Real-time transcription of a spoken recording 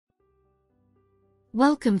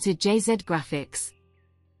Welcome to JZ Graphics.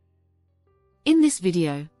 In this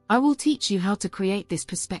video, I will teach you how to create this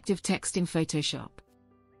perspective text in Photoshop.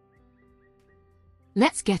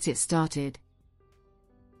 Let's get it started.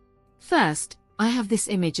 First, I have this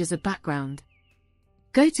image as a background.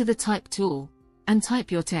 Go to the Type tool, and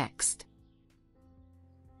type your text.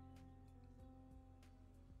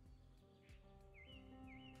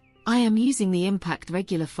 I am using the Impact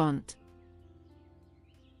regular font.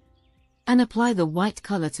 And apply the white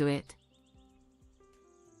color to it.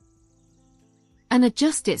 And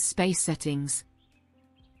adjust its space settings.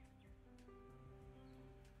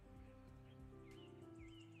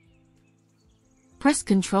 Press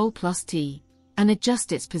Ctrl+T, and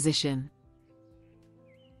adjust its position.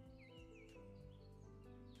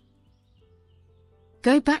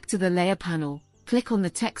 Go back to the Layer panel, click on the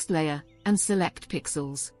text layer, and select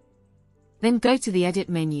Pixels. Then go to the Edit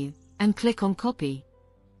menu, and click on Copy.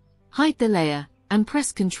 Hide the layer, and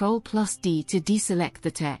press Ctrl+D to deselect the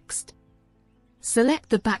text. Select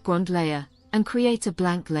the background layer, and create a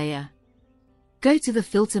blank layer. Go to the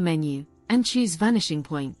Filter menu, and choose Vanishing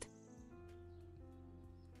Point.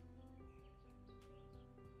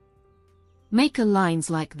 Make a lines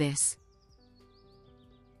like this.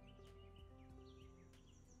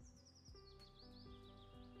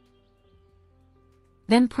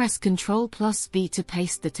 Then press Ctrl+V to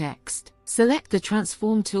paste the text. Select the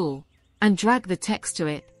Transform tool, and drag the text to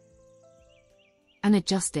it, and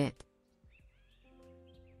adjust it.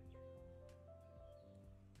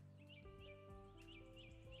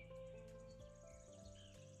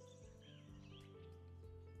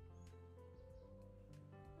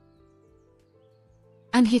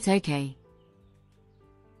 And hit OK.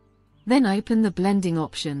 Then open the blending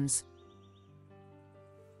options.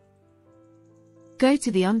 Go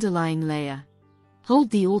to the underlying layer. Hold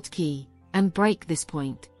the Alt key, and break this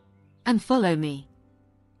point. And follow me.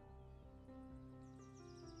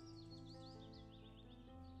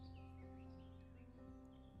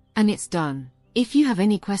 And it's done. If you have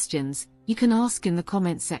any questions, you can ask in the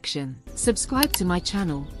comment section. Subscribe to my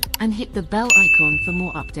channel, and hit the bell icon for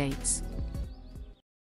more updates.